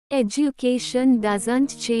Education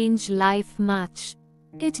doesn't change life much.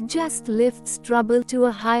 It just lifts trouble to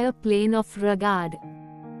a higher plane of regard.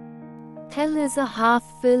 Hell is a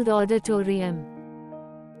half-filled auditorium.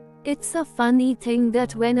 It's a funny thing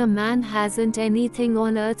that when a man hasn't anything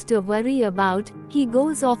on earth to worry about, he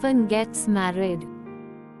goes off and gets married.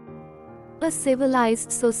 A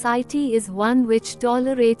civilized society is one which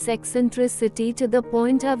tolerates eccentricity to the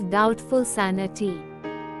point of doubtful sanity.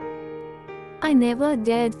 I never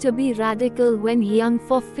dared to be radical when young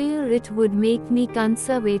for fear it would make me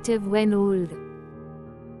conservative when old.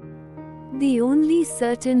 The only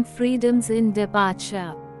certain freedoms in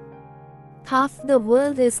departure. Half the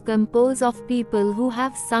world is composed of people who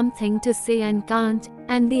have something to say and can't,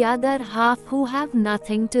 and the other half who have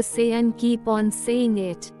nothing to say and keep on saying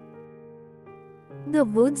it. The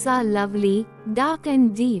woods are lovely, dark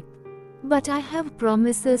and deep. But I have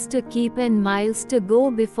promises to keep and miles to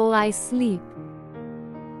go before I sleep.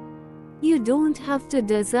 You don't have to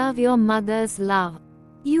deserve your mother's love.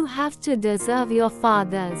 You have to deserve your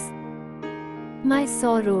father's. My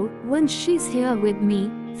sorrow, when she's here with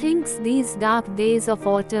me, thinks these dark days of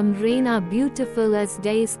autumn rain are beautiful as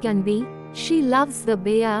days can be. She loves the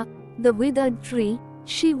bare, the withered tree.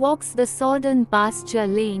 She walks the sodden pasture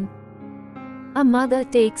lane. A mother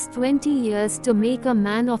takes 20 years to make a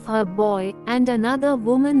man of her boy, and another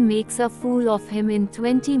woman makes a fool of him in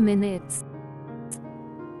 20 minutes.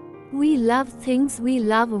 We love things, we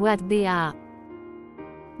love what they are.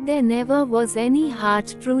 There never was any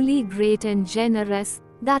heart truly great and generous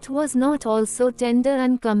that was not also tender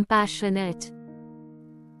and compassionate.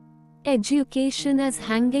 Education is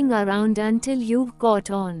hanging around until you've caught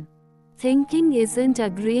on. Thinking isn't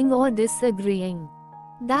agreeing or disagreeing.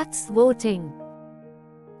 That's voting.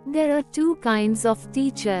 There are two kinds of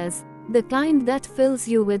teachers, the kind that fills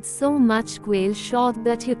you with so much quail shot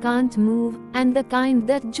that you can't move, and the kind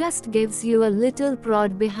that just gives you a little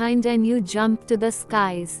prod behind and you jump to the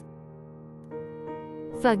skies.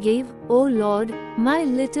 Forgive, O Lord, my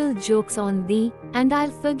little jokes on thee, and I'll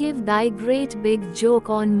forgive thy great big joke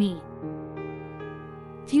on me.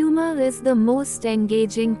 Humor is the most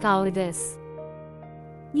engaging cowardice.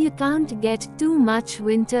 You can't get too much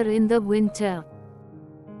winter in the winter.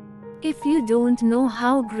 If you don't know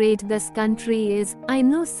how great this country is, I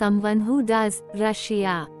know someone who does,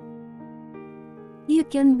 Russia. You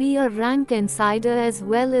can be a rank insider as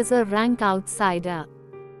well as a rank outsider.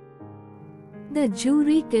 The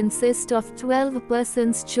jury consists of 12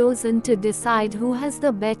 persons chosen to decide who has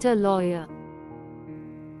the better lawyer.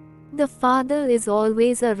 The father is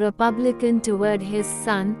always a Republican toward his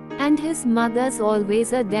son, and his mother's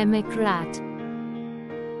always a Democrat.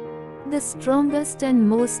 The strongest and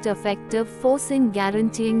most effective force in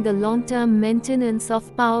guaranteeing the long-term maintenance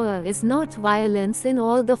of power is not violence in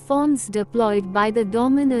all the forms deployed by the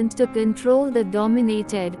dominant to control the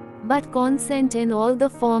dominated, but consent in all the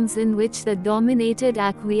forms in which the dominated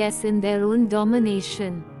acquiesce in their own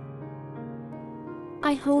domination.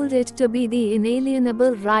 I hold it to be the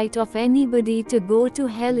inalienable right of anybody to go to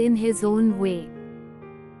hell in his own way.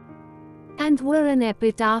 And were an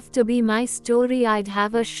epitaph to be my story, I'd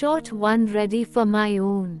have a short one ready for my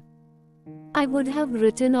own. I would have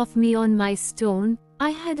written of me on my stone, I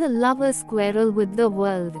had a lover's quarrel with the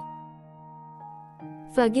world.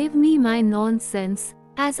 Forgive me my nonsense,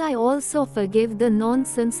 as I also forgive the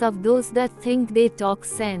nonsense of those that think they talk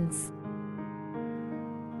sense.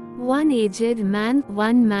 One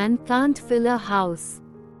man can't fill a house.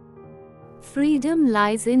 Freedom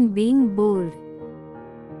lies in being bold.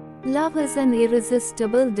 Love is an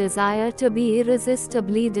irresistible desire to be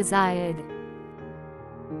irresistibly desired.